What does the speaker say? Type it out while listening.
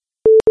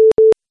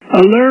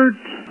Alert!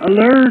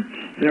 Alert!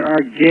 There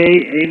are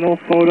gay anal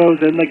photos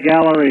in the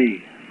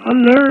gallery.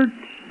 Alert!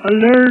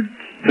 Alert!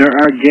 There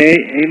are gay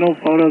anal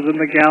photos in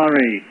the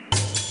gallery.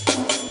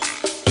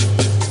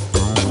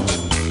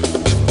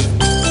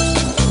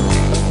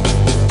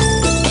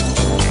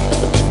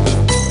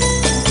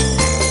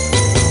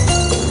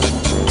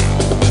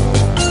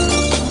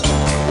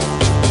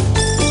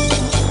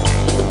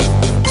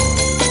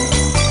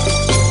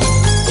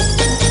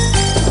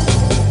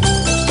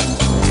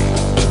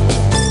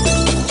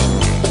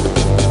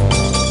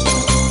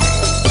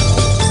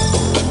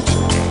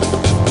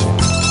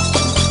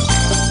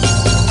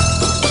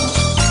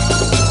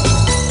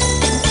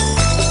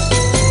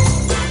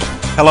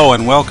 Hello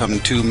and welcome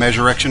to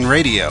Measurection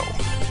Radio.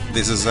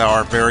 This is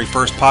our very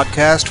first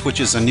podcast, which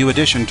is a new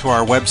addition to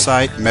our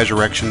website,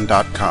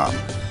 Measurection.com.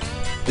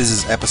 This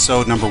is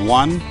episode number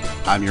 1.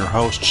 I'm your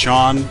host,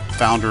 Sean,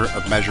 founder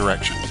of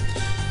Measurection.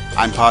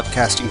 I'm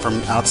podcasting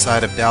from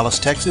outside of Dallas,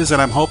 Texas,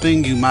 and I'm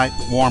hoping you might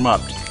warm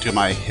up to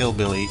my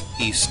hillbilly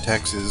East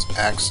Texas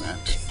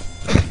accent.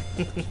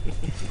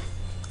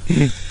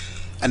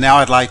 And now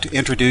I'd like to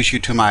introduce you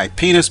to my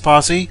penis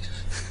posse.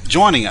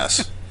 Joining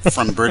us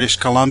from British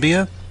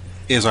Columbia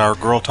is our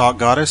Girl Talk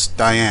goddess,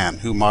 Diane,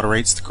 who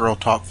moderates the Girl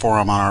Talk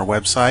forum on our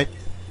website.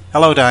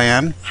 Hello,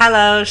 Diane.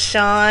 Hello,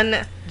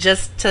 Sean.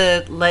 Just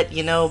to let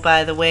you know,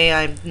 by the way,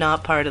 I'm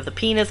not part of the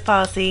penis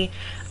posse.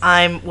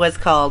 I'm what's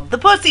called the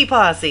pussy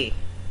posse.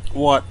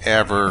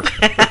 Whatever.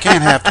 We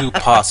can't have two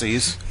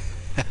posses.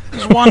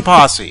 There's one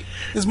posse.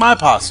 It's my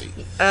posse.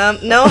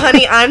 No,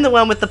 honey, I'm the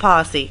one with the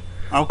posse.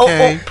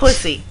 Okay. Oh,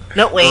 pussy.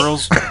 No, wait.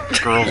 Girls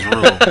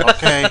rule.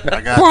 Okay,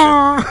 I got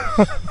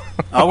you.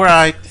 All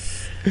right.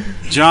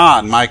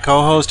 John, my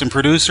co-host and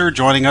producer,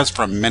 joining us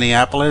from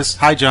Minneapolis.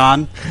 Hi,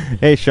 John.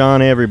 Hey, Sean.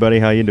 Hey, everybody.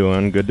 How you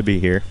doing? Good to be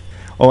here.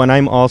 Oh, and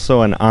I'm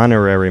also an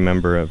honorary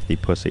member of the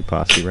Pussy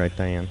Posse, right,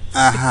 Diane?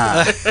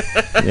 Uh-huh.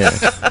 Yeah.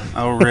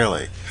 Oh,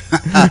 really?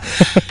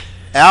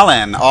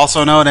 Alan,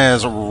 also known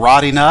as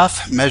Rod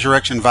Enough,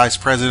 Measurection Vice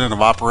President of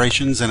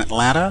Operations in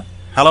Atlanta.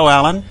 Hello,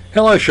 Alan.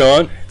 Hello,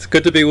 Sean. It's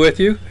good to be with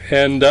you,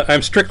 and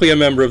I'm strictly a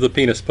member of the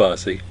Penis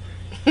Posse.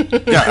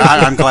 Yeah,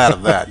 I'm glad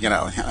of that. You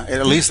know,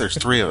 at least there's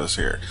 3 of us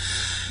here.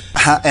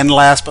 And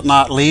last but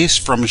not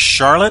least, from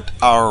Charlotte,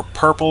 our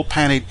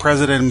purple-pantied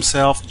president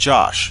himself,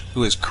 Josh,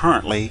 who is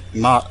currently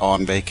not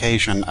on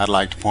vacation, I'd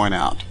like to point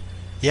out.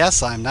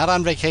 Yes, I'm not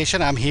on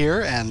vacation. I'm here,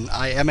 and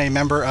I am a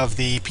member of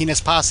the Penis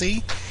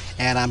Posse,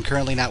 and I'm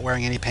currently not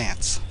wearing any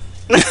pants.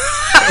 Well,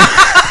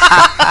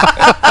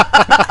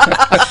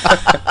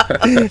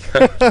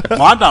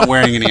 I'm not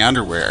wearing any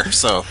underwear,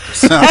 so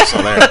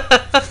there.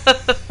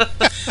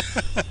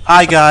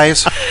 Hi,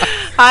 guys.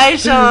 Hi,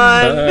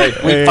 Sean.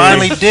 We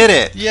finally did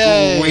it.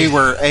 Yay. We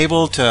were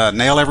able to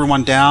nail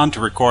everyone down to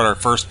record our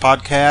first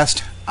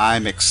podcast.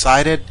 I'm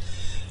excited.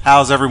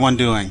 How's everyone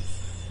doing?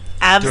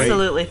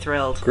 Absolutely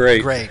thrilled.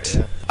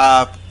 Great.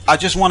 I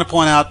just want to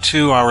point out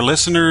to our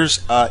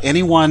listeners,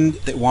 anyone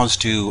that wants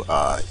to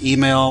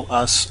email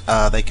us,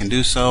 they can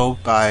do so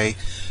by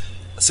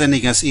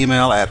sending us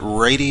email at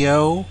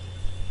radio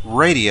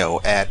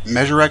at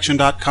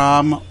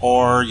measurection.com,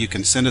 or you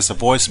can send us a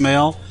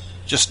voicemail.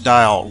 Just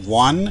dial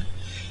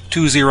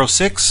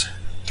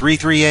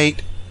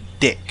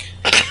 1-206-338-DICK.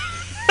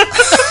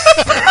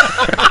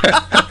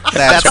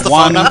 That's the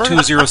phone number?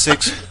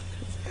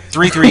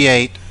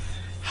 1-206-338-DICK.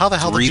 How the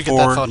hell did you get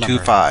that phone number?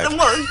 3425.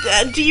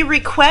 Well, do you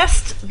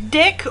request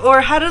dick,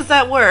 or how does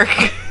that work?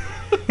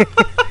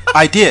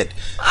 I did.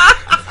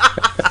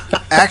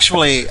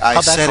 Actually, I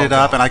How'd that set phone it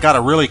up, go? and I got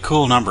a really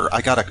cool number.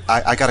 I got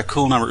a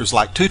cool number. It was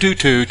like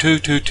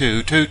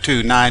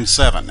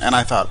 222-222-2297, and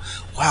I thought,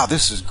 wow,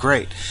 this is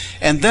great.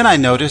 And then I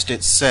noticed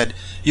it said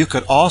you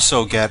could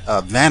also get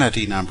a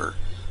vanity number.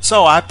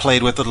 So I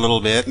played with it a little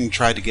bit and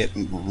tried to get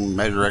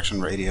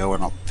Measurection Radio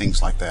and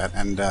things like that,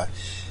 and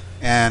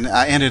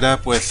I ended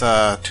up with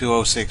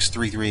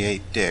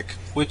 206-338-DICK,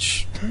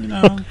 which, you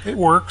know, it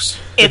works.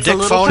 It's The a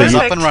Dick little phone is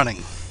up perfect. and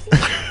running.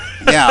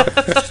 Yeah.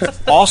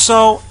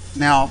 Also,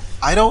 now,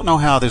 I don't know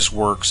how this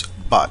works,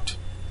 but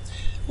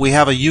we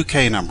have a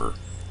UK number.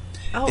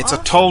 Oh, It's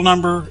awesome. a toll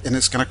number, and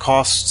it's going to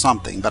cost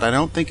something, but I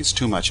don't think it's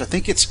too much. I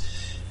think it's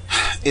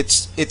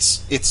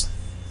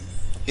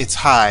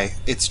high.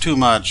 It's too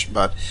much,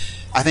 but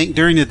I think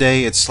during the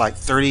day it's like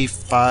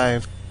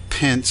 35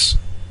 pence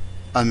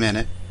a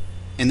minute.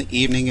 In the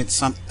evening it's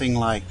something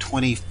like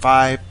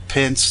 25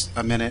 pence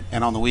a minute,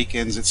 and on the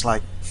weekends it's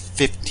like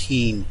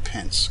 15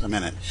 pence a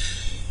minute.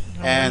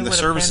 And the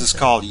service is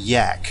called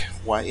YAC,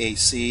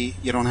 Y-A-C.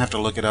 You don't have to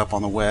look it up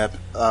on the web.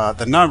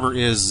 The number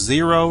is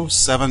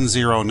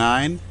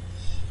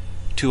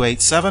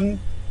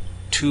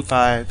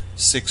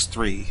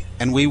 0709-287-2563.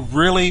 And we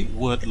really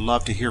would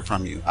love to hear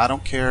from you. I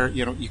don't care.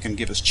 You know, you can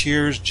give us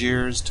cheers,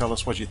 jeers, tell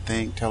us what you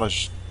think, tell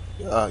us,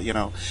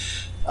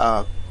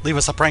 Leave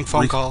us a prank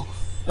phone call.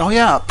 Oh,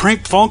 yeah.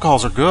 Prank phone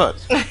calls are good.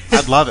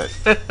 I'd love it.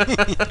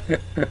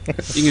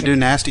 You can do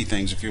nasty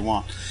things if you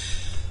want.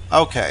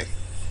 Okay.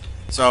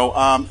 So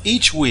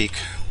each week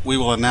we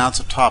will announce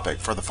a topic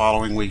for the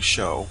following week's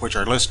show, which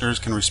our listeners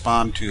can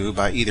respond to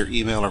by either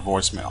email or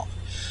voicemail.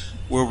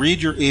 We'll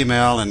read your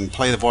email and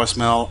play the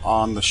voicemail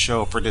on the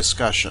show for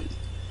discussion.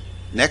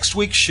 Next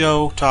week's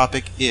show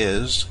topic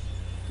is,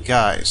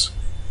 guys,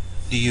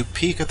 do you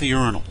peek at the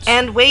urinals?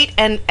 And wait,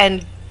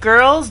 and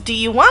girls, do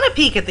you want to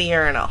peek at the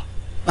urinal?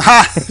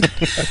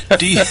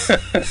 do you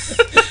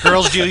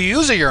Girls, do you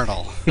use a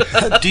urinal?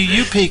 do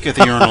you peek at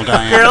the urinal,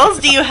 Diane?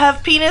 Girls, do you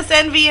have penis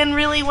envy and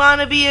really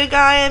want to be a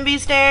guy and be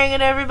staring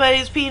at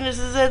everybody's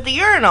penises at the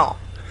urinal?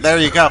 There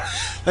you go.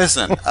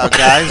 Listen,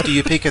 guys, do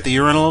you peek at the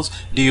urinals?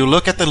 Do you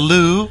look at the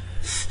loo?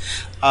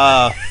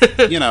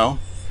 You know,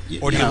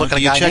 Or do you look at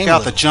a guy check named out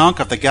Lou? the junk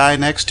of the guy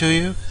next to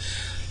you?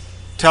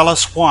 Tell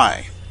us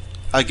why.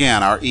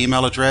 Again, our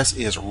email address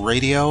is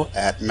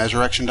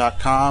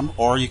radio@measureaction.com,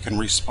 or you can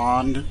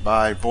respond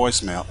by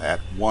voicemail at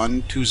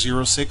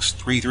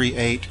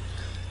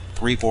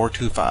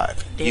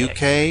 1-206-338-3425.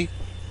 UK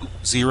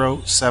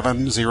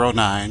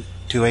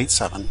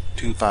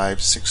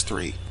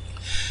 0709-287-2563.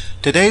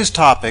 Today's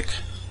topic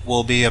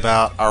will be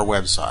about our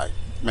website,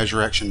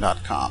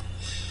 measureaction.com,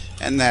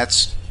 and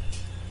that's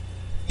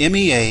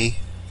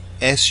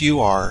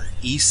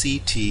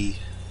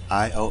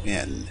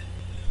MEASURECTION.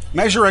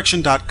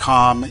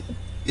 MeasureAction.com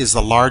is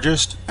the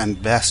largest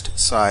and best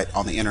site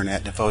on the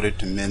internet devoted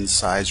to men's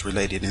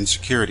size-related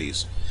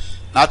insecurities.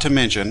 Not to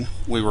mention,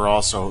 we were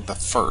also the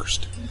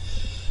first.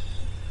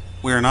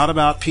 We are not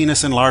about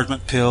penis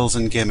enlargement pills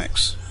and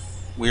gimmicks.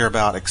 We are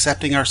about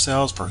accepting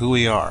ourselves for who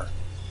we are.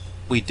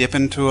 We dip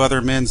into other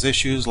men's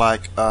issues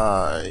like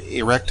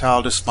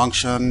erectile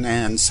dysfunction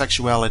and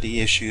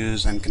sexuality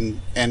issues and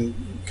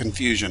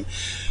confusion.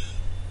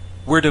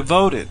 We're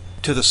devoted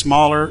to the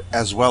smaller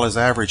as well as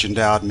average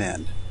endowed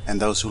men and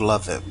those who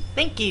love them.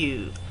 Thank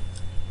you.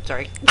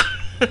 Sorry.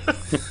 To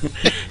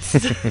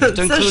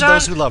include Sean,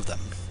 those who love them.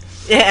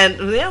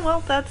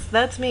 well,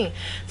 that's me.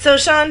 So,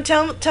 Sean,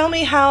 tell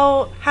me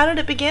how did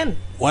it begin?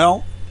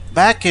 Well,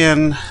 back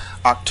in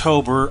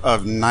October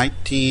of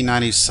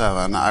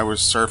 1997, I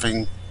was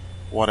surfing,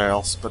 what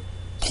else but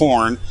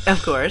porn,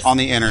 Of course. on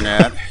the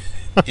internet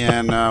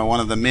in one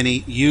of the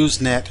many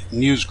Usenet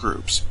news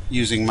groups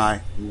using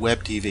my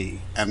web TV.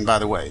 And by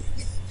the way,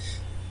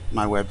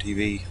 my web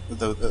TV,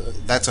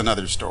 that's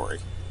another story.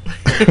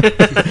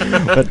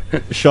 But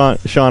Sean,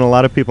 a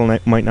lot of people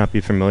might not be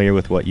familiar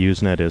with what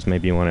Usenet is.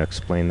 Maybe you want to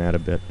explain that a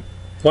bit.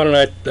 Why don't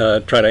I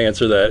try to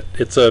answer that?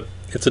 It's a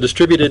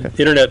distributed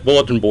internet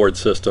bulletin board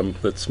system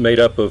that's made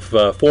up of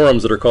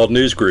forums that are called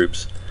news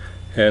groups.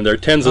 And there are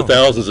tens of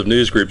thousands of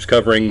news groups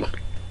covering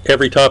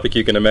every topic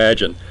you can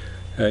imagine.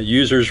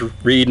 Users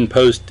read and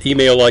post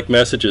email-like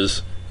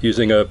messages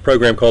using a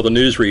program called the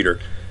Newsreader.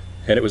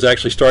 And it was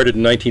actually started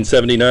in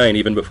 1979,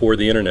 even before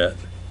the internet.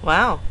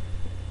 Wow.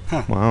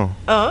 Wow.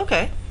 Oh,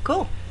 okay.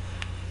 Cool.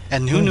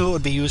 And who knew it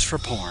would be used for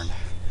porn?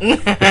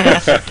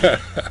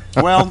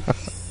 Well,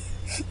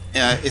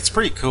 it's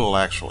pretty cool,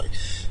 actually.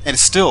 And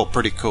it's still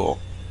pretty cool.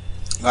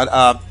 But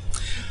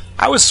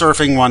I was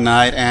surfing one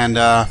night, and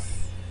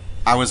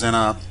I was in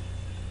a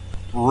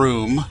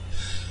room,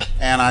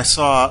 and I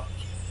saw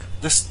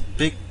this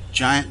big,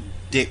 giant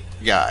dick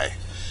guy.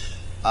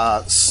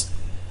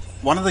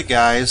 One of the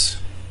guys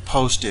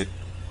posted,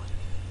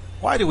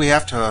 "Why do we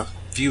have to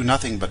view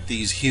nothing but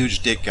these huge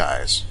dick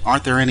guys?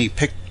 Aren't there any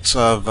pics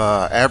of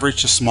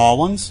average to small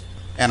ones?"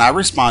 And I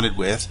responded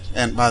with,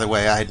 and by the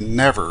way, I had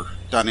never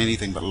done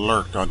anything but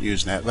lurked on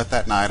Usenet, but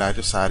that night I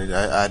decided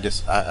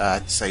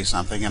I'd say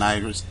something, and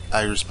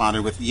I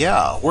responded with,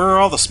 "Yeah, where are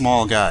all the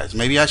small guys?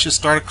 Maybe I should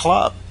start a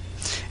club."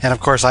 And of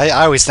course, I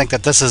always think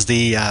that this is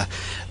the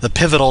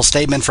pivotal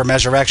statement for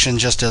Measureaction,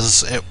 just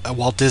as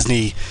Walt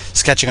Disney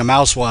sketching a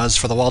mouse was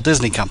for the Walt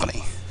Disney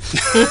Company.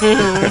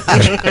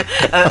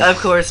 Of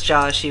course,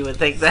 Josh, you would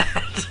think that.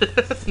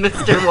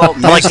 Mr. Walt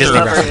I like Disney Disney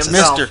Lover references.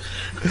 himself.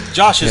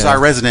 Josh is Yeah. our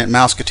resident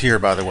Mouseketeer,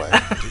 by the way.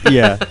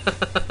 Yeah.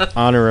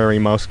 Honorary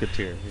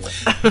Mouseketeer.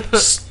 Yeah.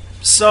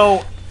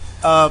 So,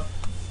 I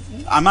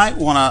might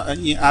want to.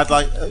 I'd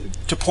like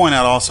to point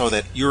out also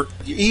that your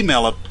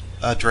email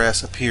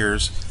address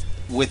appears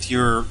with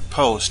your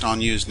post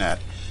on Usenet.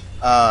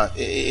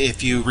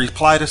 If you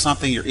reply to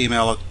something, your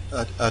email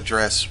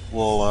address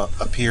will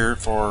appear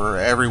for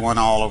everyone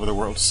all over the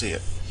world to see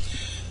it.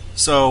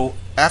 So,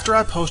 after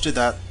I posted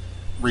that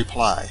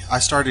reply, I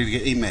started to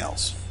get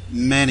emails,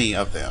 many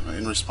of them,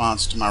 in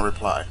response to my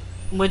reply.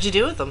 What'd you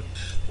do with them?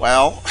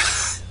 Well,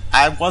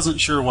 I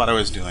wasn't sure what I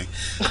was doing.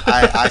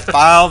 I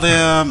filed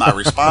them, I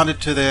responded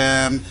to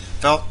them,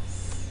 felt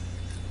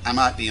I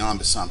might be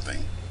onto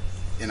something.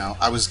 You know,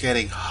 I was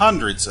getting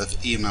hundreds of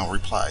email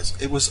replies.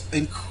 It was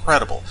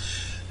incredible.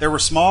 There were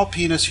small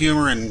penis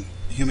humor and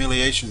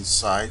humiliation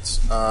sites,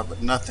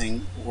 but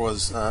nothing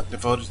was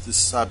devoted to this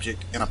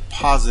subject in a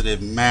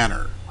positive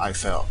manner, I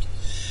felt.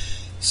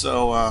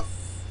 So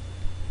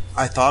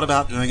I thought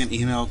about doing an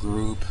email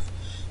group.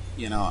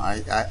 You know,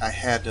 I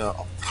had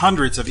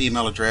hundreds of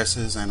email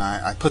addresses, and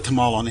I put them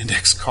all on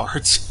index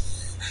cards.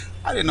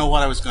 I didn't know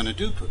what I was going to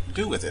do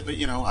with it, but,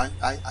 you know,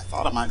 I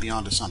thought I might be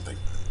onto something.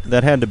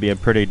 That had to be a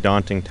pretty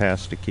daunting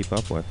task to keep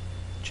up with.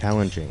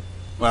 challenging.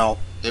 Well,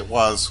 it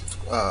was,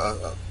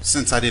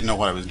 since I didn't know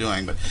what I was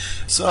doing. But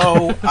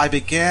so I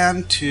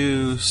began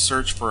to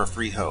search for a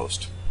free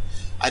host.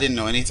 I didn't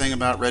know anything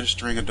about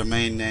registering a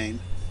domain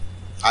name.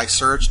 I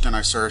searched and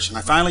I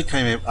finally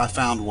I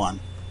found one.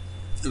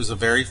 It was a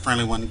very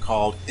friendly one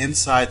called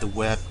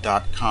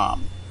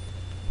InsideTheWeb.com.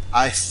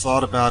 I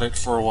thought about it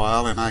for a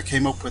while, and I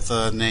came up with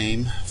a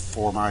name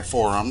for my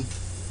forum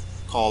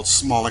called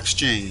Small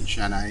Exchange,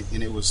 and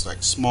it was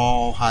like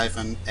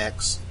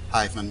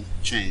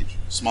small-x-change,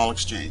 Small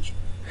Exchange.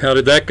 How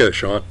did that go,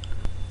 Sean?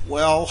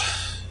 Well,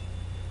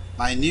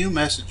 my new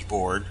message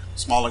board,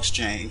 Small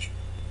Exchange,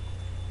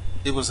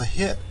 it was a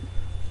hit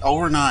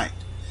overnight.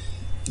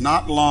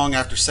 Not long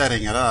after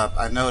setting it up,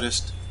 I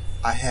noticed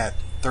I had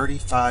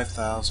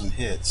 35,000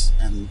 hits,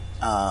 and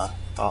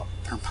thought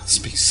there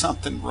must be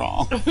something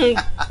wrong.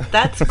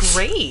 That's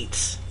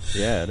great.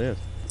 Yeah, it is.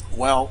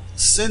 Well,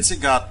 since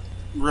it got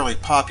really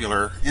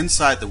popular,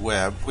 Inside the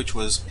Web, which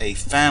was a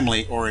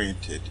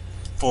family-oriented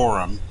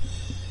forum,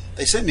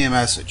 they sent me a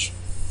message.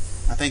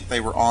 I think they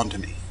were on to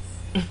me.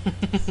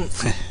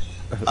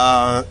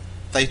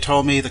 They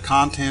told me the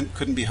content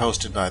couldn't be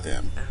hosted by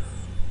them.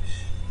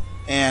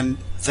 And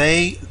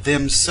they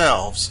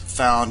themselves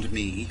found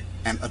me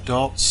an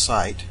adult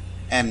site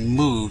and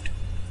moved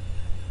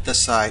the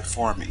site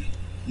for me.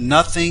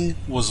 Nothing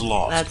was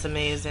lost. That's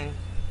amazing.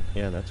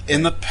 Yeah, that's great.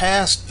 In the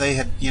past, they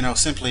had,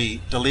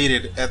 simply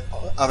deleted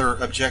other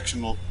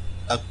objectionable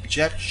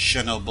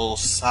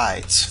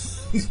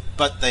sites,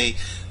 but they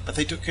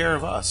took care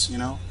of us,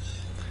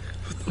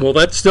 Well,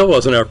 that still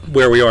wasn't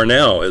where we are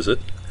now, is it?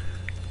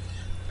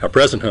 Our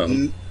present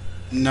home.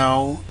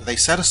 No, they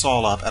set us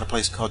all up at a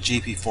place called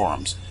GP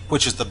Forums,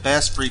 which is the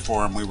best free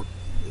forum.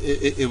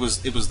 It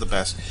was the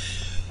best.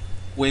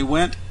 We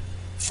went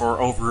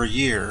for over a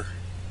year,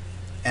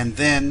 and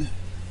then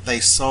they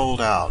sold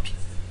out.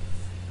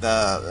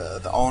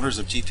 The owners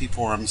of GP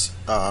Forums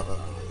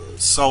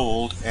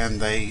sold,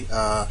 and they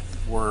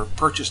were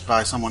purchased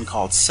by someone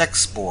called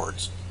Sex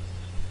Boards,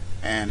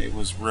 and it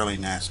was really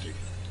nasty.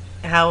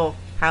 How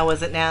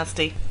was it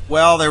nasty?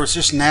 Well, there was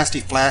just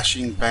nasty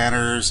flashing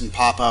banners and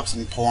pop-ups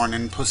and porn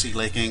and pussy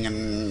licking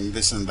and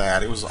this and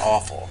that. It was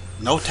awful.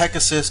 No tech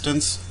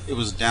assistance. It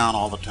was down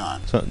all the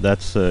time. So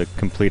that's a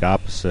complete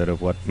opposite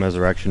of what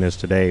Mesorection is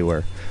today,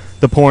 where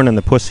the porn and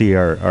the pussy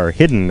are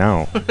hidden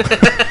now. Yeah.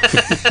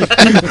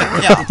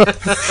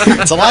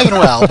 It's alive and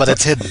well, but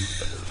it's hidden.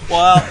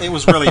 Well, it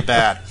was really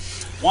bad.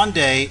 One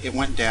day it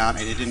went down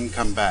and it didn't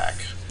come back.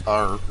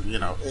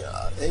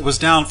 It was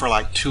down for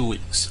like 2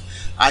 weeks.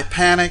 I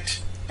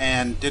panicked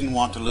and didn't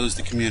want to lose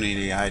the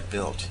community I had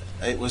built.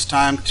 It was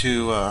time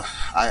to,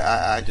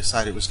 I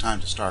decided it was time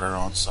to start our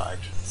own site.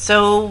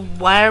 So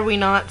why are we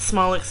not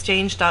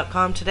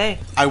smallexchange.com today?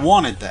 I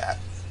wanted that,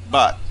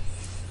 but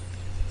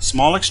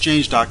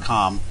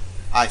smallexchange.com,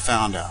 I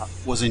found out,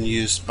 was in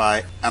use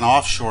by an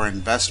offshore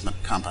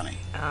investment company.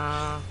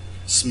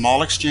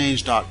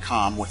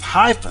 Smallexchange.com with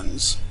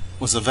hyphens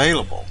was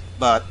available,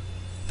 but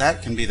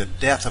that can be the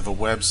death of a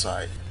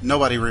website.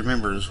 Nobody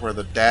remembers where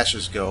the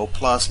dashes go,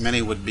 plus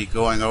many would be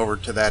going over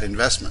to that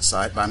investment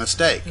site by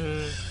mistake.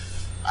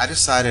 I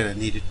decided I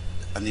needed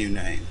a new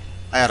name.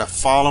 I had a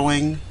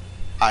following,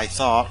 I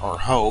thought or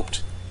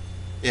hoped.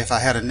 If I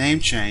had a name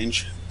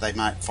change, they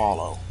might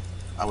follow.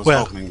 I was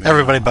hoping that.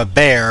 Everybody but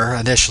Bear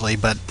initially,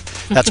 but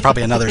that's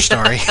probably another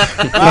story.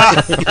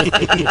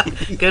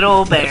 Good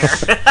old Bear.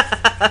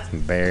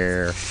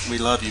 Bear. We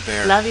love you,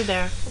 Bear. Love you,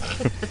 Bear.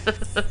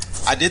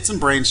 I did some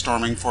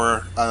brainstorming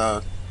for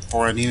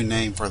a new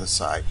name for the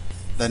site.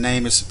 The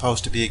name is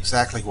supposed to be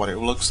exactly what it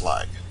looks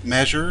like.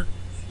 Measure,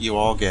 you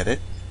all get it.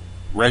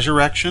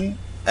 Resurrection,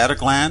 at a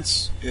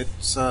glance,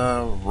 it's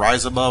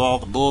rise above all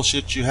the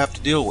bullshit you have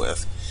to deal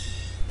with.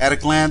 At a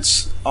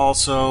glance,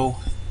 also,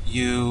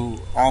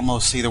 you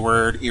almost see the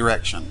word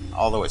erection,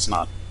 although it's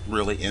not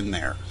really in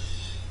there.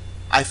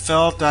 I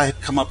felt I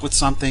had come up with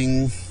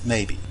something,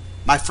 maybe.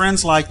 My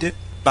friends liked it,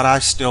 but I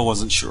still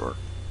wasn't sure.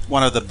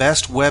 One of the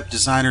best web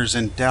designers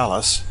in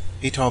Dallas,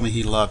 he told me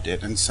he loved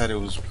it and said it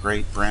was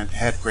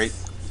had great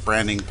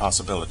branding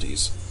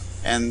possibilities.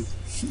 And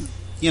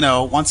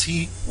once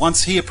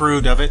he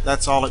approved of it,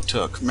 that's all it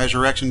took.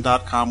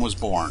 Measurection.com was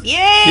born.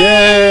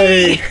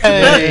 Yay!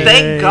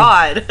 Thank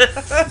God.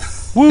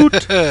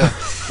 Woot!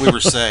 We were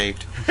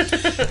saved.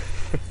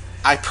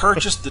 I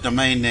purchased the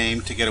domain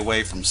name to get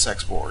away from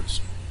sex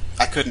boards.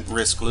 I couldn't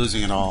risk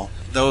losing it all.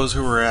 Those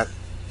who were at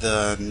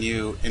the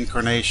new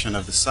incarnation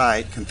of the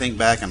site can think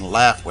back and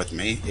laugh with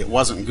me. It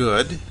wasn't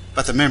good,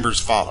 but the members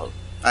followed.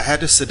 I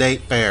had to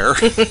sedate Bear,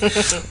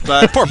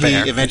 but Poor he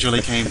Bear.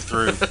 eventually came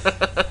through.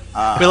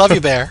 We love you,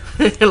 Bear.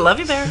 Love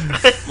you, Bear.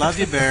 Love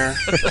you, Bear.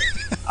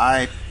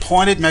 I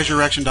pointed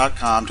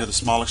Measurection.com to the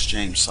Small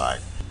Exchange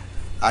site.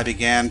 I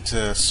began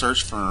to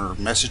search for a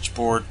message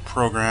board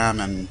program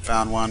and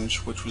found one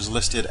which was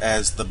listed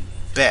as the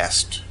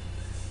best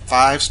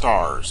 5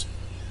 stars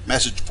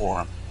message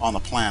forum on the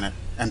planet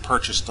and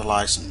purchased the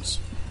license.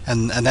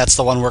 And that's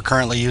the one we're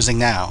currently using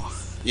now.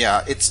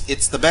 Yeah,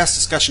 it's the best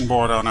discussion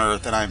board on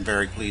earth, and I'm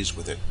very pleased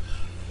with it.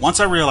 Once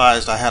I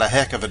realized I had a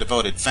heck of a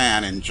devoted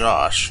fan in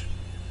Josh,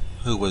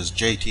 who was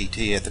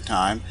JTT at the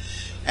time,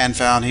 and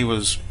found he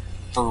was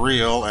for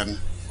real and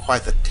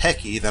quite the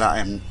techie that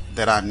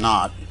I'm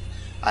not,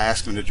 I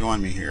asked him to join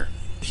me here.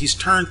 He's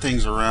turned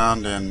things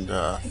around and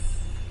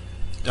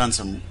done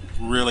some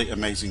really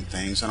amazing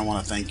things, and I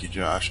want to thank you,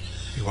 Josh.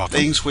 You're welcome.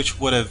 Things which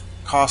would have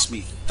cost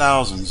me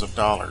thousands of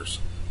dollars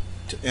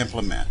to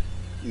implement,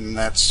 and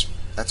that's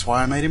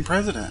why I made him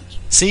president.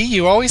 See,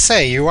 you always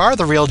say you are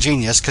the real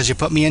genius because you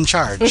put me in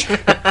charge.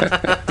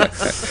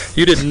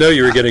 You didn't know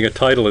you were getting a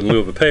title in lieu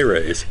of a pay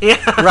raise.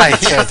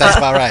 Right, yeah, that's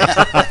about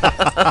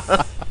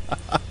right.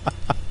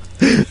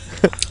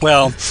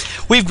 Well,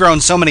 we've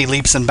grown so many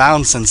leaps and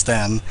bounds since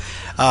then.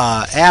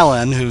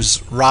 Alan,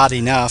 who's rod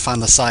enough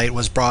on the site,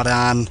 was brought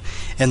on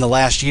in the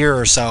last year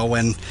or so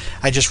when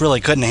I just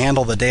really couldn't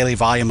handle the daily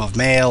volume of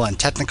mail and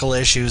technical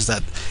issues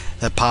that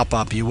pop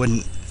up. You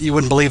wouldn't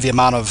believe the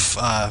amount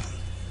of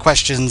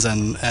questions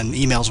and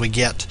emails we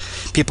get,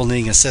 people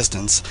needing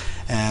assistance.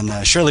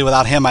 And surely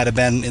without him, I'd have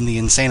been in the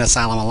insane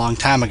asylum a long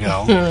time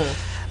ago.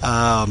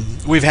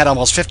 We've had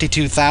almost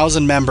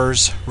 52,000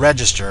 members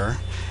register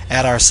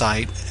at our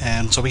site,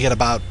 and so we get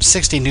about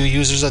 60 new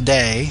users a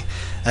day.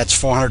 That's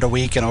 400 a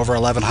week and over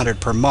 1,100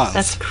 per month.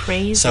 That's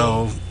crazy.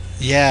 So,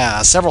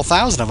 yeah, several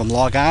thousand of them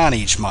log on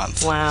each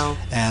month. Wow.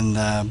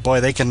 And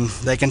boy, they can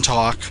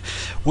talk.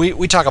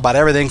 We talk about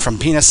everything from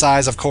penis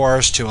size, of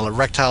course, to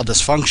erectile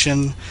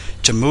dysfunction,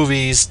 to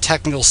movies,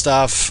 technical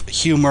stuff,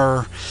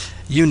 humor,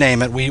 you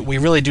name it. We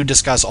really do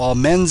discuss all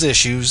men's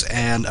issues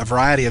and a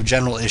variety of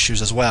general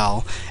issues as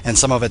well, and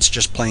some of it's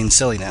just plain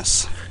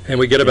silliness. And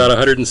we get about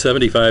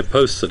 175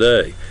 posts a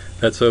day.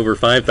 That's over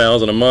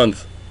 5,000 a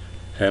month.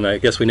 And I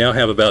guess we now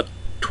have about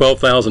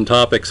 12,000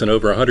 topics and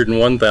over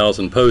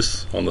 101,000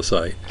 posts on the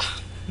site.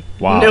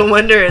 Wow. No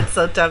wonder it's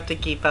so tough to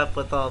keep up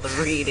with all the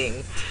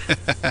reading.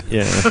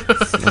 Yeah.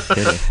 No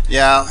kidding.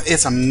 Yeah,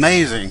 it's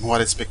amazing what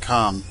it's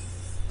become.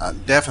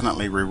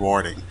 Definitely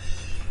rewarding.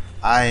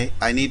 I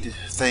need to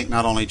thank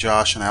not only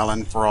Josh and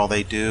Alan for all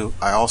they do,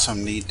 I also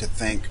need to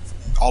thank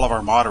all of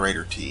our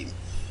moderator team.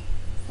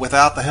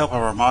 Without the help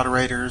of our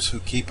moderators who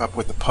keep up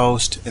with the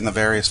post in the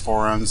various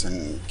forums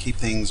and keep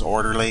things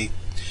orderly,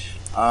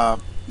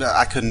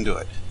 I couldn't do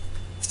it.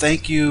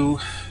 Thank you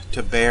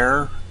to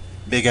Bear,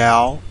 Big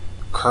Al,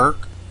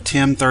 Kirk,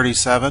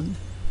 Tim37,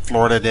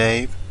 Florida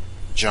Dave,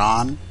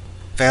 John,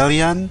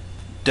 Valian,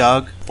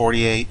 Doug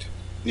 48,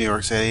 New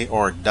York City,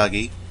 or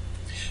Dougie,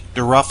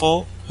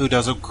 DeRuffle, who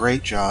does a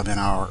great job in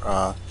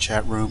our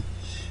chat room,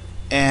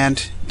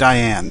 and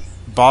Diane,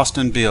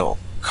 Boston Bill,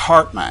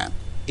 Cartman,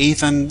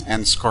 Ethan,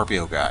 and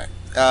Scorpio Guy.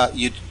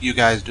 You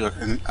guys do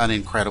an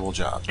incredible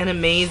job. An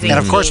amazing And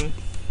of course, team.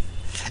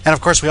 And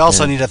of course, we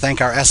also need to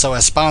thank our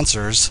SOS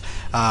sponsors,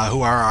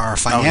 who are our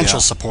financial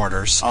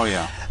supporters. Oh,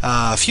 yeah.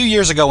 A few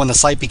years ago, when the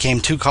site became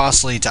too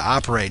costly to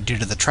operate due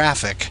to the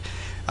traffic,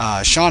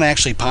 Sean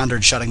actually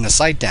pondered shutting the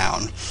site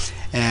down.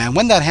 And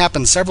when that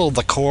happened, several of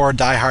the core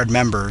diehard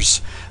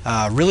members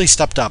really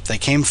stepped up. They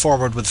came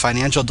forward with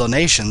financial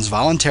donations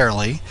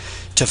voluntarily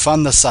to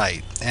fund the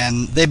site,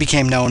 and they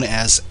became known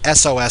as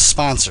SOS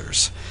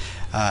sponsors.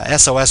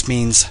 SOS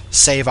means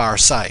Save Our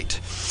Site.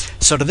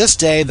 So to this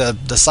day,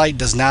 the site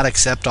does not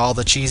accept all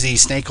the cheesy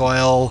snake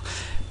oil,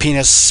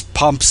 penis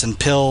pumps and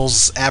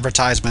pills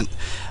advertisement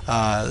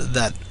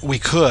that we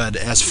could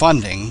as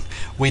funding.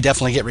 We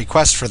definitely get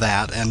requests for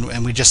that,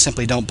 and we just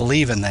simply don't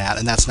believe in that,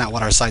 and that's not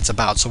what our site's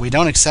about. So we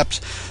don't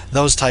accept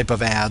those type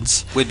of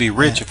ads. We'd be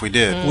rich if we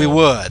did. We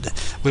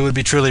would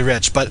be truly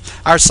rich, but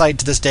our site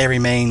to this day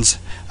remains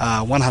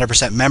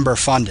 100% member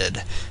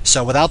funded.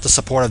 So without the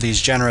support of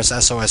these generous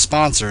SOS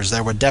sponsors,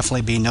 there would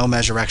definitely be no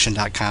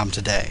Measurection.com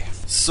today.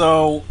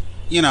 So,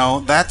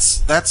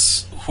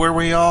 that's where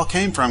we all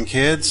came from,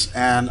 kids.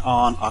 And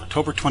on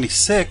October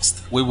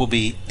 26th, we will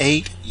be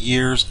 8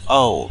 years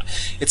old.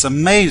 It's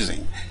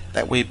amazing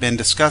that we've been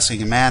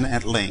discussing Man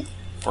at Length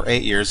for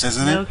 8 years,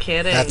 isn't it? No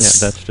kidding. That's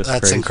just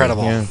crazy.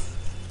 incredible. Yeah.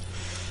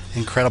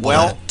 Incredible.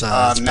 Well,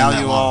 that, it's been now that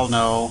you long. all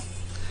know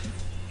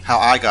how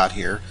I got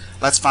here.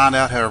 Let's find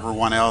out how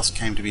everyone else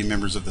came to be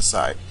members of the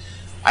site.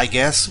 I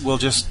guess we'll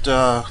just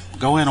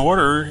go in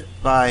order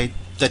by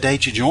the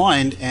date you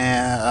joined,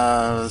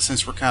 and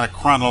since we're kind of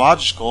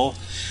chronological,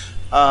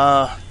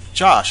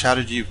 Josh, how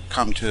did you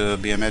come to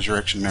be a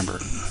Measurection member?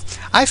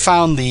 I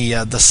found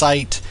the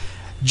site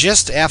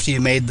just after you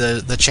made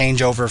the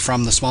changeover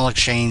from the small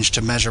exchange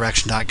to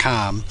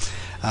Measurection.com.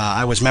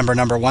 I was member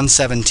number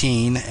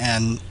 117,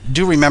 and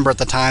do remember at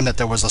the time that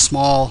there was a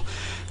small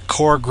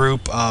core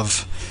group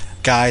of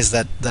guys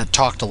that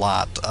talked a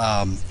lot.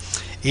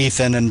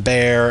 Ethan and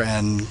Bear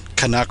and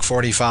Canuck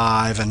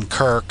 45 and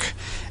Kirk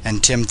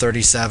and Tim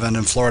 37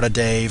 and Florida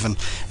Dave, and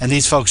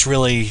these folks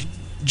really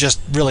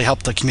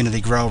helped the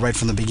community grow right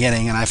from the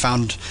beginning, and I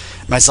found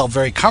myself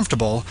very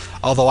comfortable.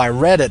 Although I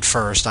read it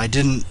first, I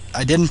didn't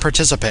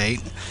participate.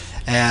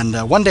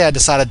 And one day I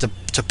decided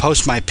to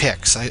post my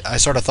pics. I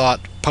sort of thought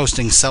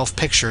posting self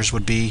pictures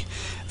would be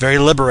very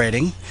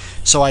liberating,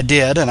 so I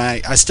did, and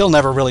I still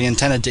never really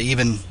intended to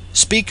even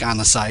speak on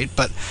the site,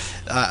 but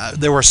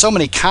there were so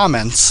many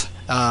comments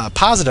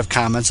positive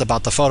comments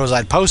about the photos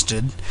I'd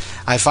posted,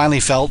 I finally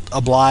felt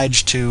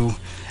obliged to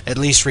at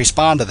least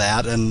respond to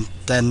that, and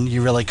then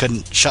you really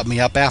couldn't shut me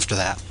up after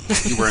that.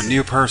 You were a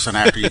new person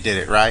after you did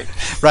it, right?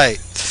 Right.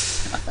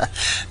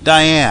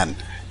 Diane,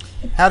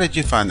 how did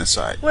you find the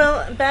site?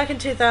 Well, back in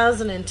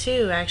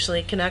 2002,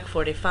 actually,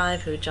 Canuck45,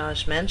 who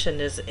Josh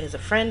mentioned, is a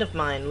friend of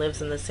mine, lives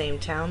in the same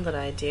town that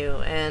I do,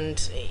 and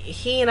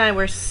he and I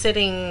were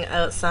sitting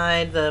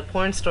outside the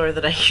porn store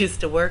that I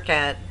used to work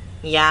at,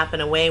 yapping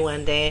away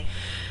one day,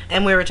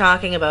 and we were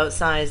talking about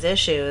size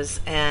issues,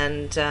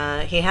 and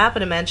he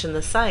happened to mention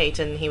the site,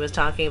 and he was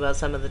talking about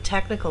some of the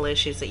technical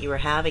issues that you were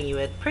having. You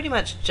had pretty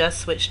much just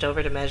switched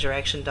over to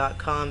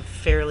MeasureAction.com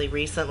fairly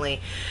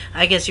recently.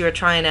 I guess you were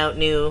trying out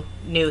new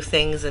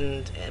things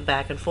and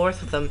back and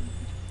forth with them.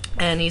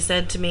 And he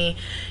said to me,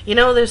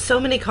 there's so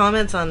many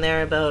comments on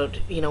there about,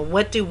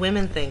 what do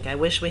women think? I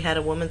wish we had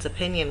a woman's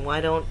opinion.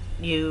 Why don't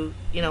you,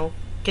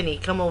 can you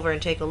come over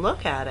and take a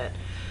look at it?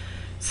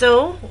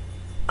 So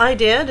I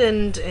did,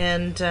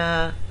 and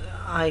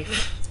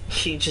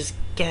you just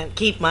can't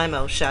keep my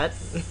mouth shut.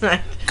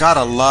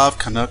 Gotta love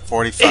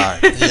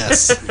Canuck45.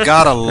 Yes.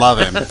 Gotta love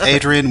him.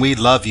 Adrian, we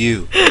love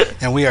you.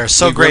 And we are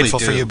so We really grateful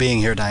for do. you being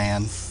here,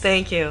 Diane.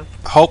 Thank you.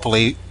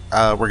 Hopefully,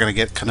 we're going to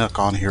get Canuck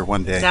on here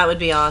one day. That would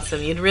be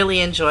awesome. You'd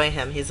really enjoy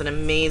him. He's an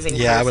amazing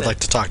person. Yeah, I would like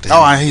to talk to him.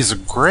 Oh, he's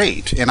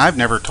great, and I've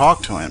never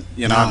talked to him.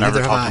 No, I've never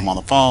neither talked have to him I. on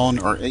the phone,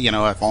 or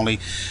I've only,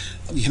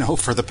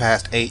 for the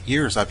past 8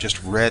 years, I've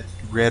just read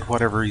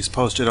whatever he's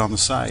posted on the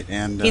site,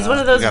 and He's one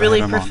of we those gotta really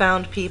have him on.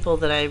 profound people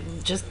that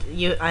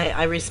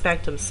I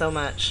respect him so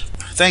much.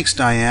 Thanks,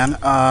 Diane.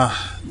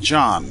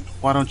 John,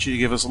 why don't you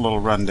give us a little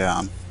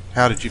rundown?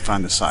 How did you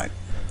find the site?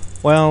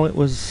 Well, it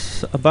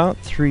was about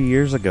 3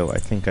 years ago, I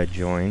think I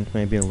joined,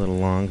 maybe a little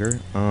longer.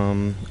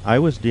 I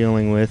was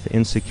dealing with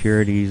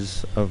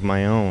insecurities of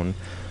my own,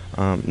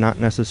 not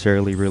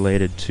necessarily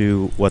related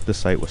to what the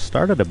site was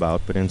started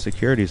about, but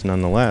insecurities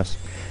nonetheless.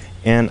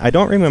 And I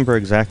don't remember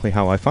exactly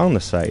how I found the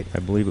site. I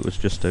believe it was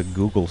just a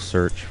Google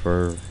search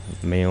for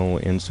male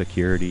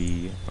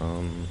insecurity,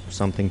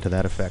 something to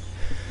that effect.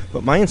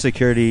 But my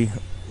insecurity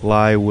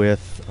lie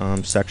with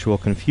sexual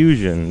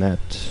confusion that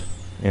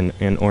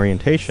in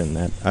orientation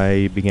that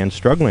I began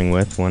struggling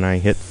with when I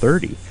hit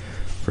 30.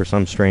 For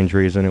some strange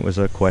reason, it was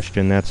a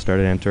question that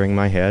started entering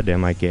my head.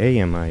 Am I gay?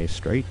 Am I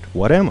straight?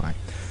 What am I?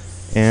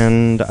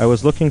 And I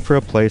was looking for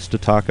a place to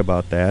talk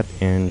about that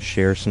and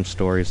share some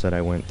stories that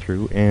I went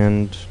through,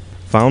 and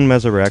found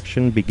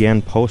Measurection,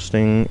 began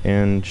posting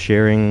and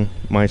sharing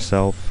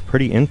myself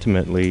pretty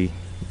intimately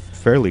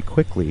fairly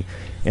quickly.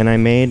 And I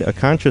made a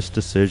conscious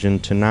decision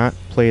to not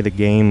play the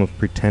game of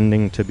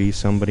pretending to be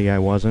somebody I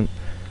wasn't.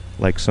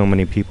 Like so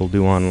many people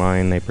do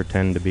online, they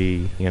pretend to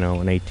be, an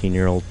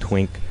 18-year-old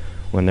twink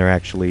when they're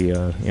actually,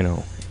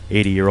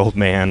 80-year-old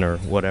man or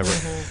whatever.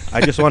 I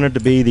just wanted to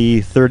be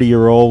the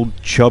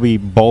 30-year-old chubby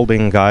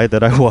balding guy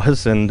that I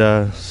was,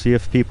 and see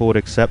if people would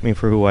accept me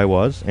for who I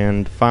was,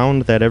 and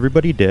found that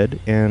everybody did,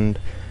 and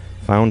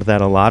found that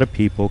a lot of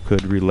people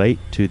could relate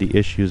to the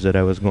issues that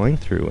I was going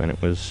through, and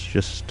it was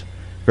just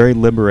very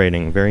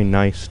liberating, very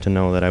nice to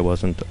know that I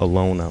wasn't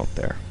alone out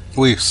there.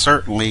 We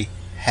certainly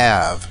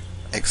have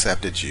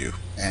accepted you,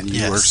 and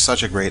you Yes. were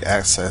such a great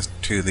access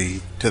to the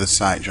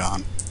site,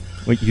 John.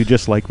 Well, you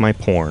just like my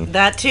porn.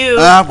 That too.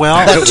 Well,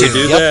 We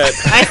do that.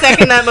 I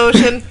second that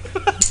motion.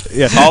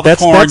 Yeah, all the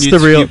that's porn the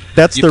real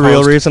you real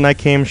post. reason I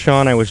came,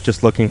 Sean. I was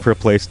just looking for a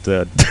place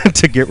to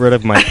to get rid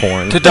of my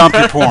porn. to dump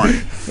your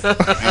porn. Oh,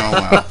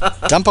 well.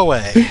 Dump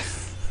away.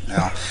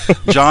 Now,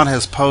 John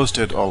has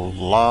posted a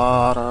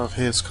lot of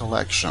his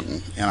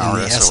collection in our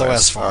the SOS,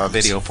 SOS forums.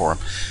 video forum.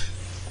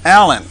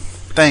 Alan,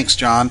 thanks,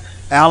 John.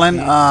 Alan,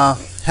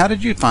 how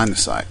did you find the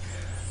site?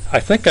 I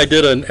think I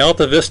did an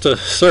Alta Vista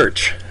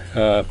search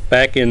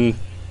back in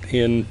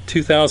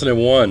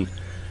 2001,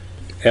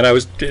 and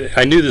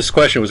I knew this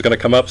question was going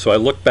to come up, so I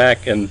looked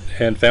back and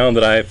found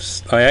that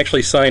I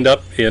actually signed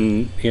up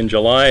in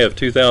July of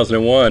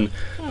 2001,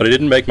 but I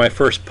didn't make my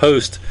first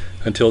post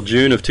until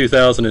June of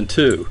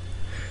 2002.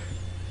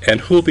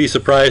 And who'll be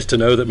surprised to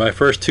know that my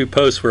first 2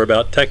 posts were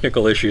about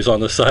technical issues on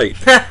the site.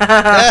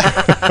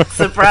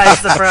 Surprise,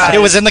 surprise.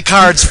 It was in the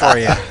cards for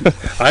you.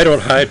 I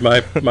don't hide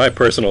my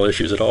personal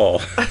issues at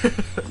all.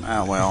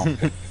 Ah, well,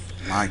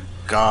 my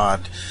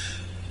God.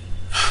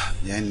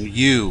 And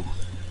you,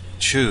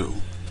 too,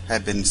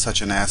 have been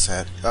such an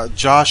asset.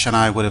 Josh and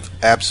I would have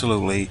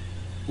absolutely...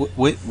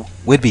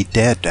 We'd be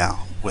dead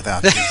now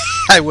without you.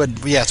 I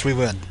would. Yes, we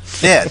would.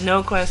 Dead.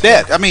 No question.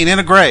 Dead. I mean, in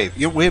a grave.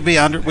 We'd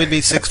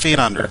be 6 feet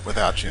under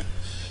without you.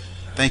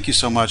 Thank you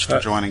so much for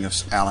joining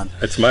us, Alan.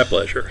 It's my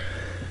pleasure.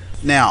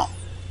 Now,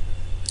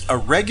 a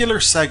regular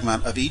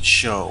segment of each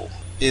show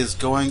is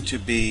going to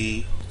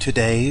be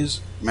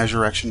today's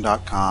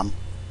MeasureAction.com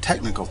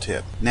technical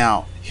tip.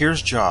 Now,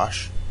 here's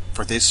Josh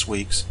for this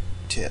week's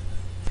tip.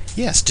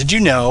 Yes. Did you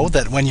know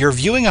that when you're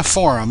viewing a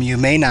forum, you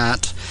may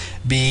not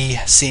be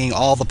seeing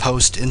all the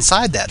posts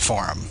inside that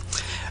forum?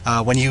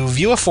 When you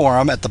view a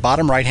forum, at the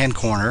bottom right-hand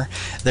corner,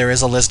 there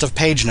is a list of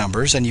page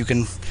numbers, and you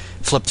can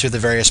flip through the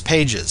various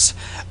pages.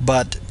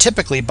 But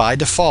typically, by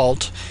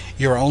default,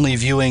 you're only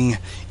viewing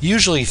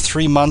usually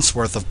 3 months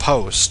worth of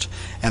post.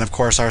 And of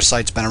course, our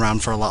site's been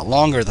around for a lot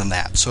longer than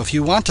that. So if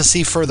you want to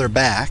see further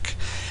back,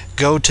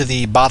 go to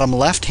the bottom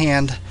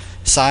left-hand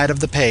side of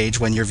the page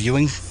when you're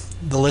viewing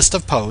the list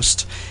of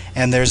posts,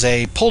 and there's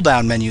a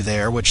pull-down menu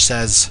there which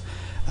says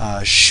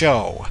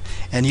Show.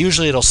 And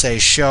usually it'll say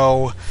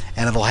Show,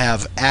 and it'll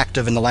have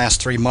Active in the last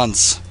 3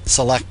 months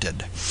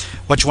selected.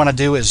 What you want to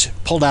do is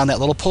pull down that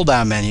little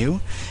pull-down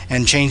menu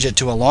and change it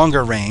to a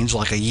longer range,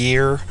 like a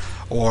year,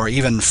 or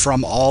even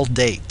From All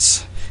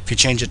Dates. If you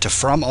change it to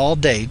From All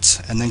Dates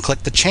and then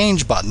click the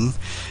Change button,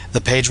 the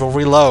page will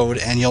reload,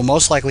 and you'll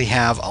most likely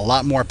have a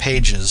lot more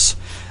pages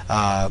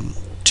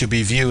to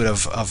be viewed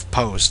of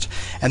post.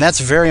 And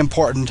that's very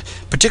important,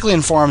 particularly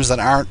in forums that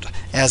aren't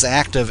as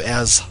active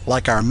as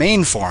like our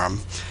main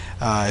forum.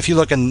 If you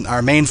look in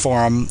our main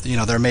forum,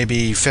 there may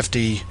be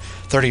 30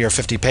 or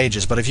 50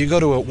 pages, but if you go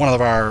to one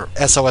of our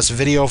SOS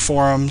video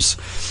forums,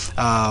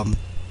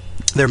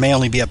 there may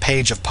only be a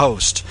page of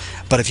post.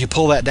 But if you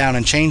pull that down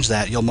and change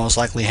that, you'll most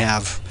likely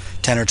have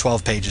 10 or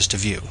 12 pages to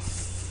view.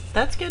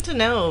 That's good to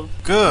know.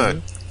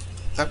 Good.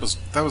 That was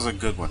a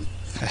good one.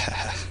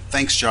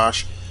 Thanks,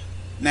 Josh.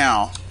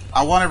 Now,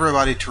 I want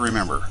everybody to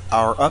remember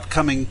our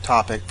upcoming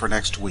topic for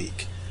next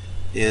week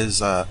is,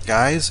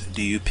 guys,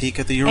 do you peek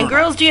at the urinal? And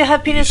girls, do you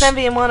have penis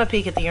envy and want to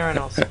peek at the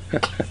urinals?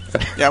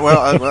 Yeah, well,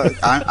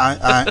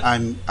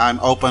 I'm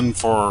open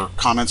for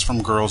comments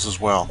from girls as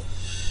well.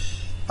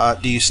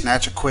 Do you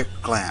snatch a quick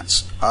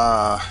glance?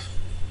 Do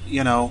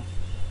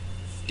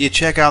you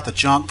check out the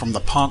junk from the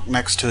punk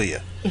next to you?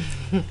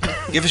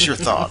 Give us your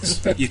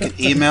thoughts. You can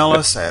email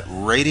us at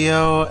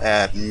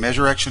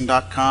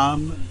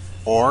radio@measureaction.com,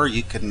 or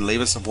you can leave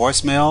us a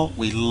voicemail.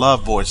 We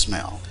love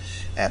voicemail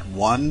at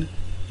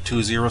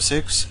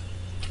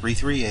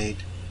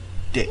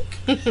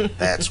 1-206-338-DICK.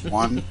 That's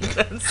 1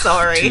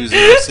 Sorry.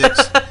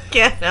 206.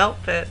 Can't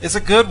help it. It's a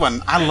good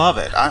one. I love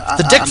it.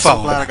 The Dick I'm phone.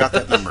 so glad I got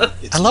that number.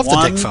 It's I love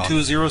the Dick phone.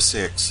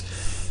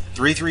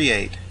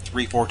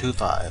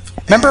 1-206-338-3425.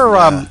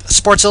 Remember,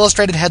 Sports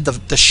Illustrated had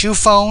the shoe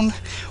phone.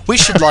 We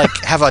should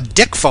have a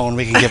Dick phone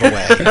we can give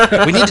away.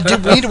 We need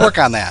to work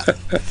on that.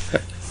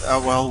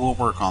 Well, we'll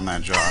work on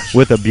that, Josh.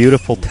 With a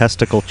beautiful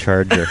testicle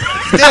charger.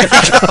 Yeah,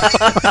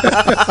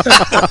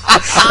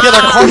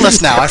 they're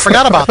cordless now. I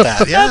forgot about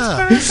that.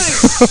 Yeah.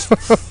 That's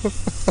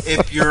perfect.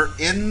 If you're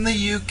in the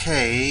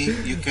UK,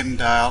 you can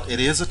dial. It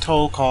is a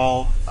toll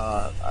call.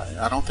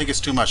 I don't think it's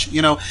too much.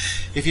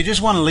 If you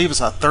just want to leave us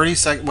a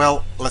 30-second.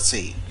 Well, let's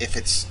see. If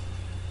it's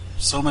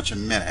so much a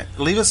minute,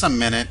 leave us a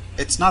minute.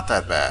 It's not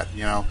that bad.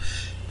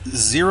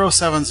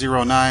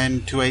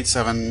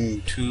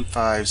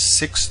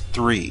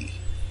 0709-287-2563.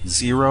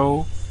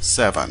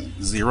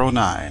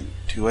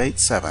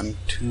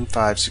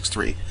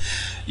 0709-287-2563.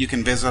 You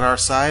can visit our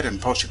site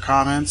and post your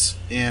comments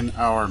in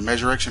our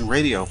Measurection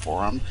Radio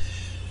forum.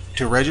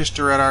 To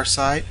register at our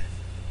site,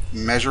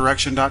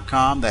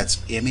 measurection.com. That's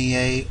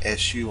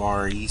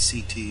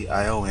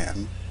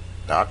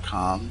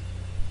MEASURECTION.com.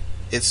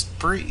 It's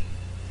free.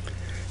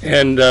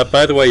 And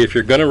by the way, if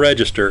you're going to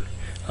register,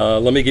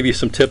 let me give you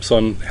some tips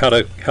on how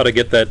to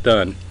get that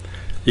done.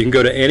 You can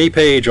go to any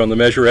page on the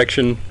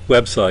Measurection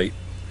website,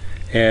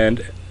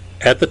 and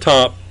at the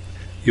top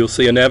you'll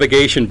see a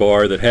navigation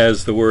bar that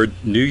has the word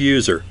New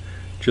User.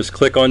 Just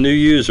click on New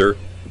User,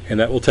 and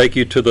that will take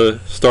you to the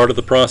start of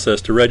the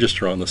process to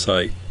register on the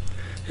site.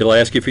 It'll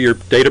ask you for your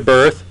date of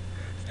birth,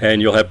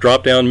 and you'll have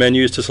drop-down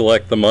menus to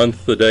select the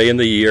month, the day, and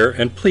the year.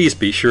 And please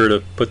be sure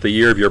to put the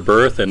year of your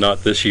birth and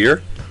not this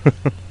year.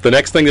 The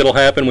next thing that'll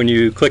happen when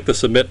you click the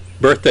Submit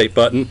Birth Date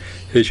button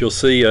is you'll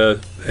see a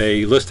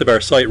list of our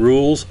site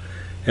rules.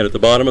 And at the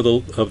bottom of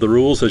the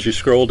rules, as you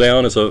scroll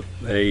down, is a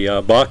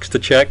box to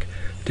check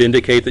to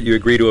indicate that you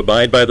agree to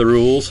abide by the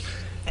rules,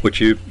 which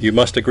you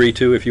must agree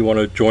to if you want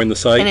to join the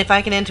site. And if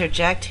I can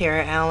interject here,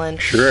 Alan,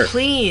 sure.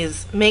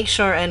 Please make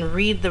sure and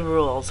read the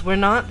rules. We're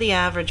not the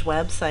average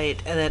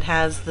website that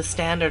has the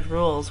standard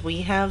rules.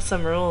 We have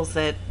some rules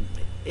that,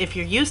 if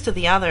you're used to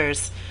the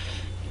others,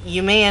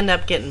 you may end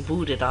up getting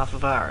booted off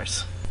of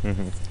ours.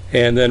 Mm-hmm.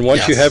 And then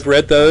once you have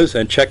read those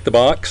and checked the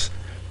box,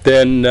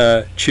 then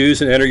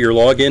choose and enter your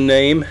login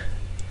name,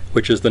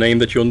 which is the name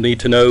that you'll need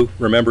to know.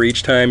 Remember,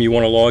 each time you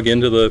want to log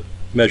into the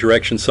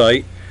Measurection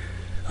site,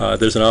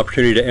 there's an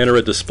opportunity to enter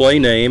a display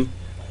name,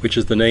 which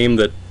is the name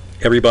that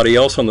everybody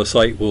else on the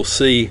site will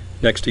see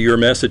next to your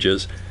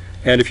messages.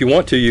 And if you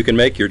want to, you can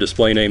make your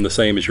display name the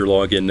same as your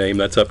login name.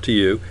 That's up to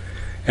you.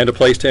 And a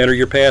place to enter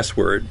your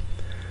password.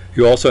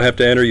 You also have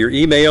to enter your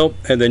email,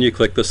 and then you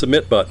click the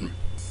Submit button.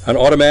 An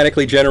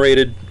automatically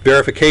generated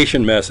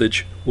verification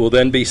message will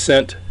then be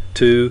sent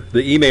to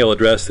the email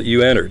address that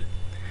you entered.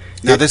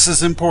 Now, this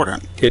is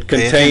important. It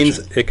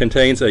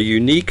contains a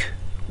unique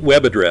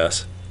web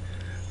address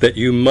that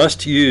you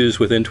must use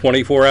within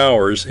 24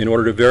 hours in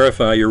order to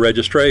verify your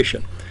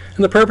registration.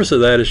 And the purpose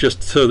of that is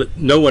just so that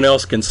no one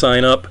else can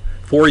sign up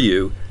for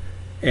you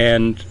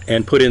and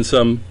put in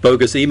some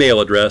bogus email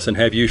address and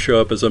have you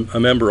show up as a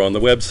member on the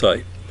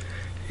website.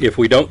 If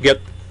we don't get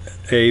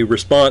a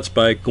response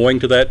by going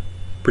to that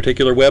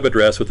particular web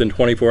address within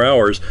 24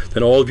 hours,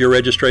 then all of your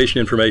registration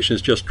information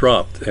is just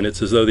dropped, and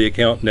it's as though the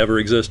account never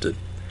existed.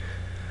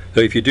 So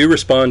if you do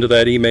respond to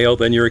that email,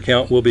 then your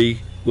account will be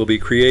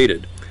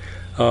created.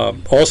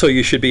 Also,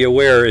 you should be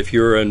aware, if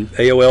you're an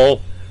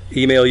AOL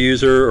email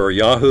user or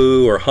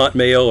Yahoo or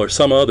Hotmail or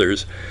some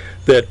others,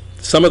 that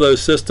some of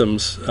those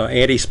systems,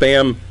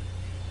 anti-spam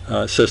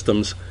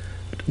systems,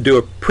 do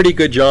a pretty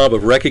good job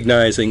of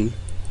recognizing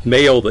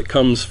mail that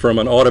comes from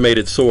an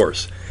automated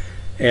source.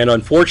 And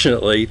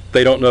unfortunately,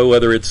 they don't know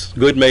whether it's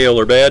good mail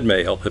or bad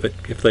mail.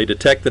 If they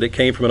detect that it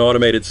came from an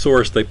automated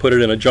source, they put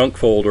it in a junk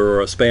folder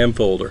or a spam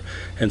folder.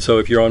 And so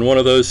if you're on one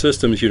of those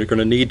systems, you're going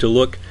to need to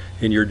look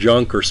in your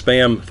junk or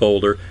spam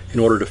folder in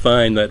order to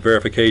find that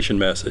verification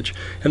message.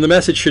 And the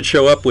message should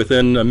show up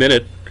within a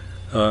minute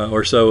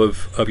or so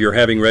of your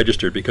having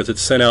registered, because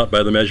it's sent out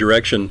by the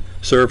Measurection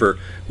server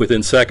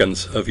within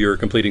seconds of your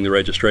completing the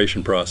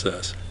registration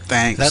process.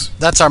 Thanks.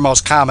 That's our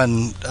most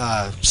common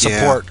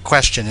support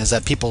question, is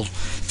that people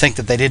think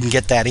that they didn't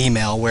get that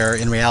email, where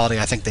in reality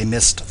I think they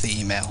missed the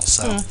email.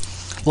 So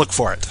look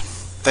for it.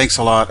 Thanks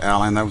a lot,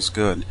 Alan. That was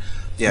good.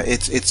 Yeah,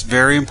 it's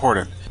very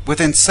important.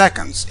 Within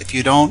seconds, if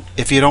you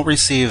don't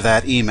receive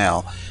that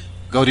email,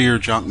 go to your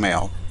junk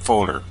mail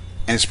folder,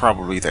 and it's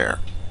probably there.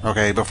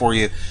 Okay, before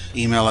you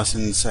email us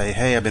and say,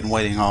 "Hey, I've been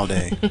waiting all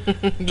day."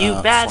 You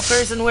bad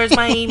person, where's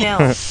my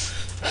email?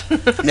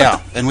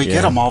 Yeah, and we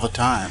get them all the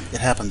time.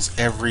 It happens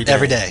every day.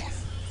 Every day.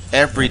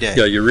 Every day.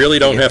 Yeah, you really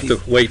don't have to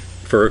wait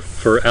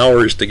for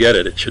hours to get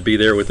it. It should be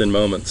there within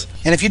moments.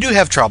 And if you do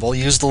have trouble,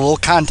 use the little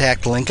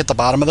contact link at the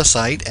bottom of the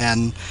site,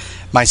 and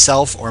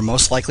myself, or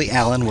most likely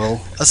Alan, will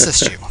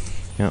assist you.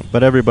 Yeah,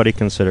 but everybody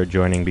consider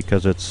joining,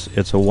 because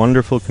it's a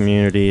wonderful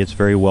community. It's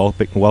very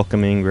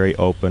welcoming, very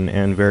open,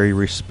 and very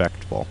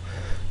respectful.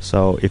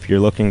 So if you're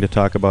looking to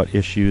talk about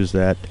issues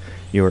that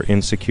you're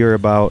insecure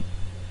about,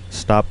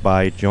 stop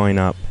by, join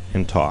up,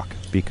 and talk,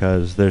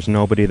 because there's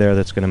nobody there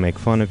that's going to make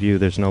fun of you.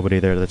 There's nobody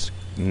there that's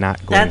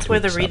not going to That's where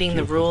the accept reading you.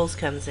 the rules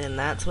comes in.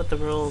 That's what the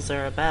rules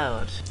are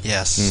about.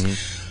 Yes.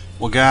 Mm-hmm.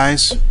 Well,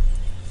 guys,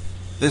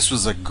 this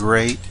was a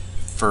great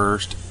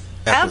first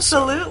episode.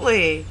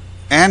 Absolutely.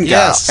 And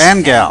Yes.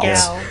 and gals.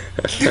 Gal.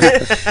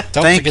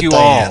 Don't Thank forget you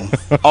Diane.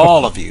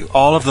 all of you,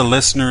 all of the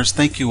listeners.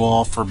 Thank you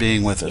all for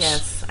being with us.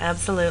 Yes,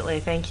 absolutely.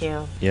 Thank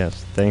you.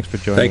 Yes, thanks for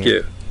joining. Thank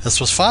you. This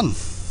was fun.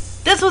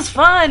 This was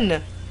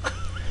fun.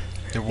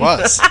 It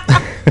was.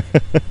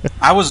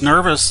 I was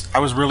nervous. I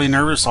was really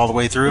nervous all the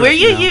way through. Were it,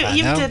 you? know.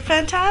 You know. did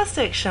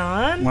fantastic,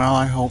 Sean. Well,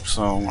 I hope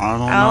so. I don't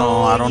know.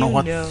 Oh, I don't know you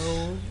what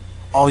know.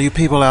 all you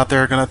people out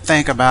there are going to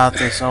think about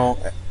this old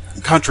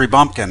country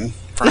bumpkin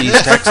from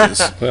East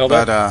Texas. Well,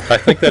 but I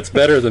think that's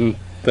better than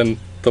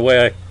the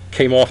way I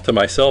came off to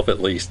myself, at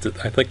least.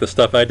 I think the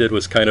stuff I did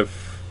was kind of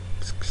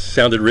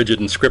sounded rigid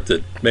and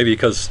scripted. Maybe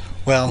because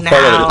Well, No,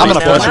 part of it I'm at gonna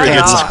least put was my rigid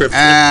and pants on.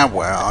 scripted.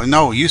 well,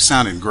 no, you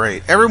sounded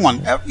great.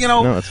 Everyone,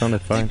 No, it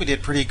sounded I fine. think we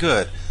did pretty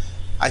good.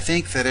 I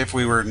think that if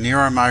we were near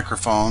our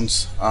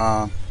microphones,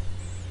 I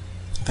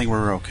think we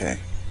were okay.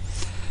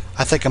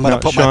 I think I'm going to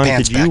Now, put Sean, my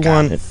pants did you back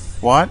on. want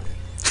What?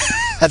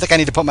 I think I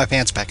need to put my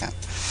pants back on.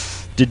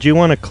 Did you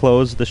want to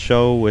close the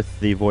show with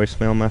the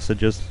voicemail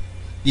messages?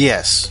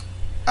 Yes,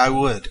 I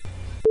would.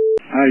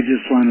 I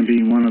just want to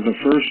be one of the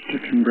first to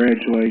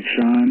congratulate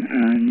Sean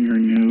on your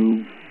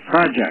new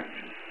project.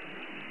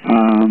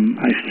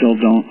 I still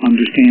don't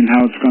understand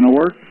how it's going to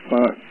work,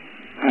 but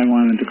I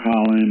wanted to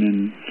call in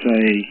and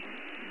say,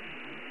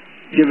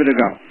 give it a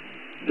go.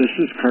 This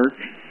is Kirk,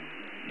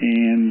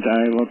 and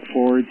I look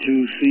forward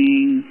to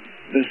seeing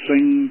this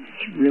thing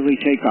really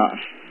take off.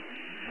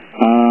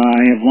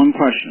 I have one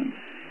question.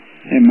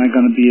 Am I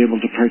going to be able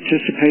to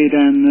participate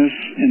in this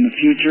in the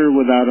future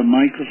without a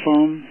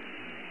microphone?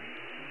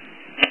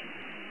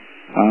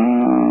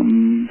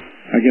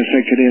 I guess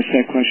I could ask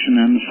that question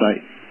on the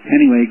site.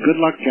 Anyway, good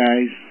luck,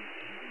 guys.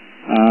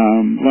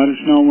 Let us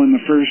know when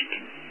the first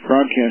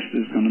broadcast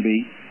is going to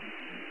be.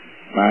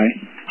 Bye.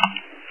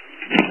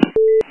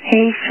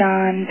 Hey,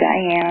 Sean,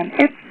 Diane.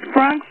 It's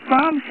Bronx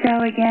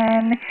Bombshell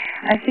again.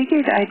 I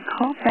figured I'd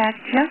call back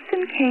just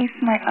in case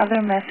my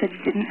other message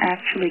didn't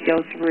actually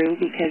go through,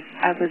 because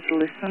I was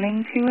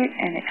listening to it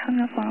and it hung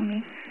up on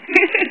me.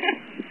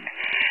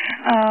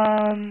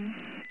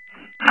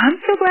 I'm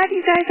so glad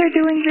you guys are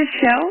doing this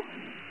show.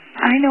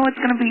 I know it's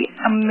going to be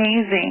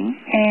amazing,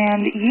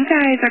 and you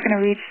guys are going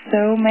to reach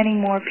so many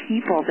more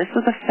people. This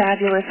was a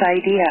fabulous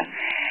idea.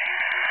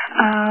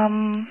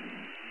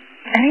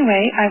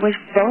 Anyway, I wish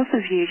both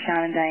of you,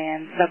 Sean and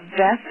Diane, the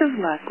best of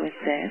luck with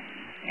this,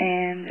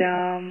 and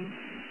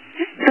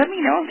just let me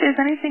know if there's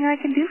anything I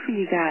can do for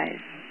you guys.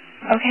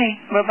 Okay,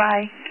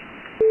 bye-bye.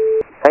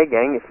 Hey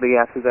gang, it's Big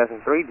Ass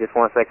 2003. Just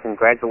want to say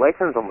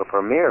congratulations on the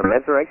premiere of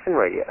Measurection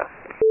Radio.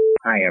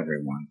 Hi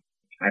everyone.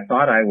 I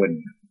thought I would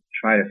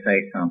try to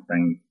say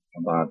something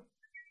about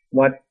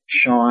what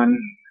Sean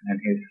and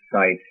his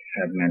site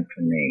have meant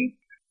to me.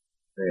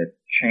 The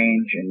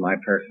change in my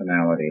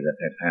personality that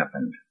has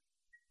happened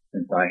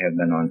since I have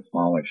been on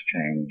Small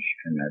Exchange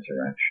and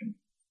Measurection.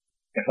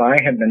 If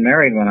I had been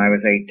married when I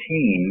was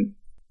 18,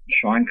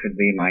 Sean could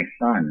be my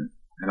son,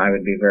 and I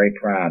would be very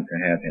proud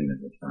to have him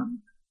as a son.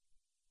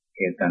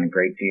 He has done a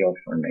great deal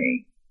for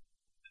me.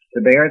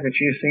 The bear that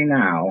you see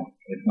now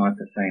is not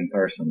the same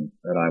person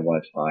that I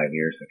was 5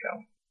 years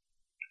ago.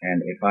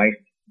 And if I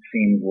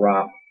seem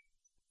rough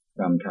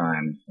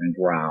sometimes and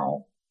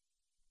growl,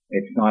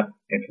 it's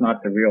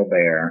not the real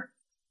bear.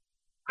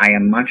 I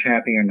am much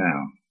happier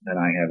now than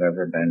I have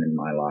ever been in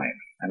my life,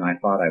 and I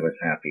thought I was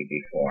happy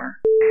before.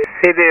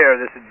 Hey there,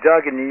 this is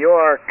Doug in New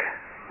York.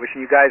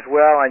 Wishing you guys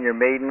well on your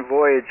maiden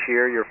voyage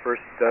here, your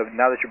first,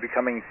 now that you're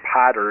becoming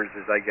potters,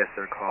 as I guess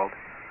they're called.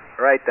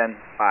 All right then,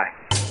 bye.